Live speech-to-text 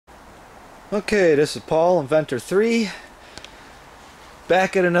Okay, this is Paul, Inventor 3.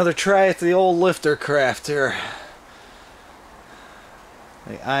 Back at another try at the old lifter craft here.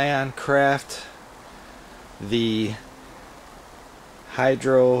 The ion craft, the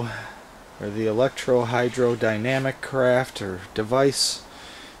hydro or the electro-hydrodynamic craft or device,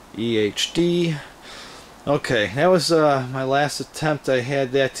 EHD. Okay, that was my last attempt. I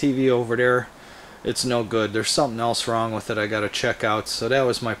had that TV over there. It's no good. There's something else wrong with it I gotta check out, so that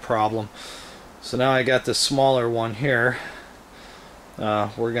was my problem. So now I got the smaller one here.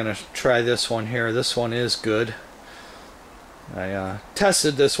 We're gonna try this one here. This one is good. I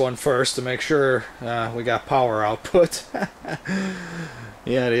tested this one first to make sure we got power output.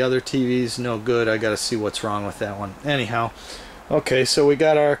 Yeah, the other TV's no good. I gotta see what's wrong with that one. Anyhow, okay, so we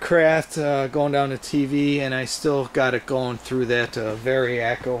got our craft going down to TV, and I still got it going through that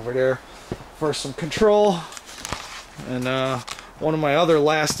variac over there for some control. And one of my other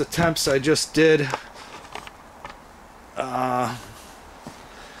last attempts I just did, I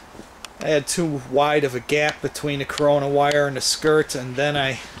had too wide of a gap between the corona wire and the skirt, and then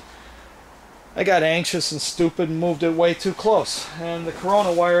I got anxious and stupid and moved it way too close, and the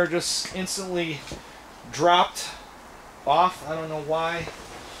corona wire just instantly dropped off. I don't know why.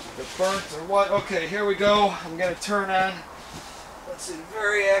 It burnt or what. Okay, here we go. I'm gonna turn on, let's see, the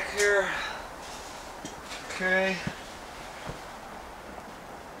variac here. Okay,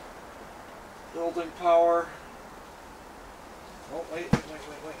 building power. Oh, wait. You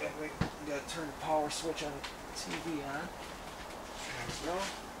gotta turn the power switch on the TV on. There we go.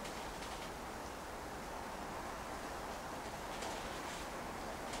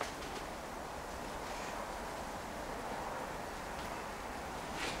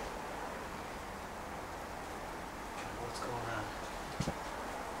 What's going on?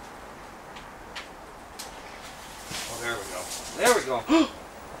 Oh, there we go. There we go.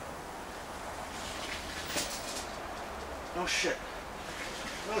 No shit.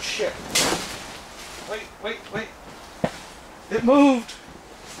 No shit. Wait. It moved.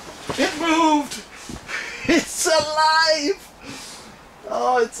 It moved. It's alive.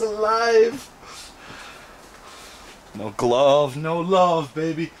 Oh, it's alive. No glove, no love,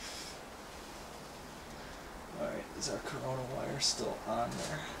 baby. Alright, is our corona wire still on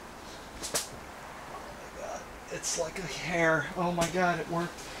there? Oh my god. It's like a hair. Oh my god, it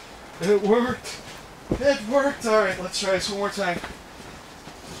worked. It worked. It worked. Alright, let's try this one more time.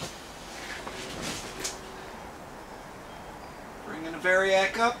 Bringing the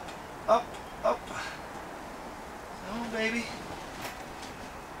variac up. Oh, baby.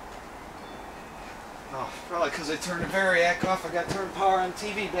 Oh, probably because I turned the variac off, I got to turn power on the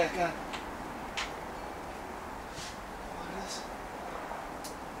TV back on. What is it?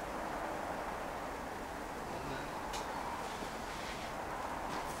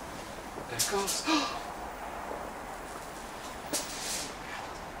 There it goes.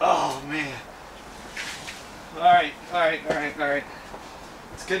 Oh, man. Alright.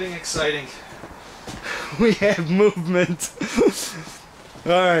 It's getting exciting. We have movement.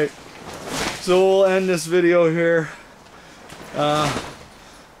 Alright. So we'll end this video here.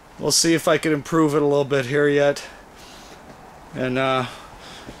 We'll see if I can improve it a little bit here yet. And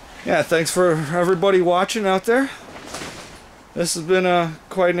yeah, thanks for everybody watching out there. This has been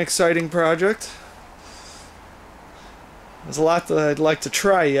quite an exciting project. There's a lot that I'd like to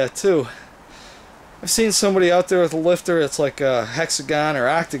try yet too. I've seen somebody out there with a lifter that's like a hexagon or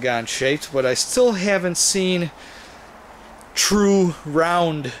octagon shaped, but I still haven't seen true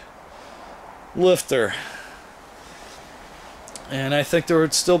round lifter. And I think there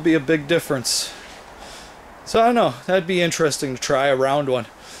would still be a big difference. So I don't know, that'd be interesting to try a round one.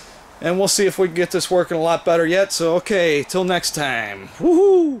 And we'll see if we can get this working a lot better yet. So okay, till next time.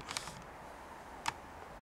 Woohoo!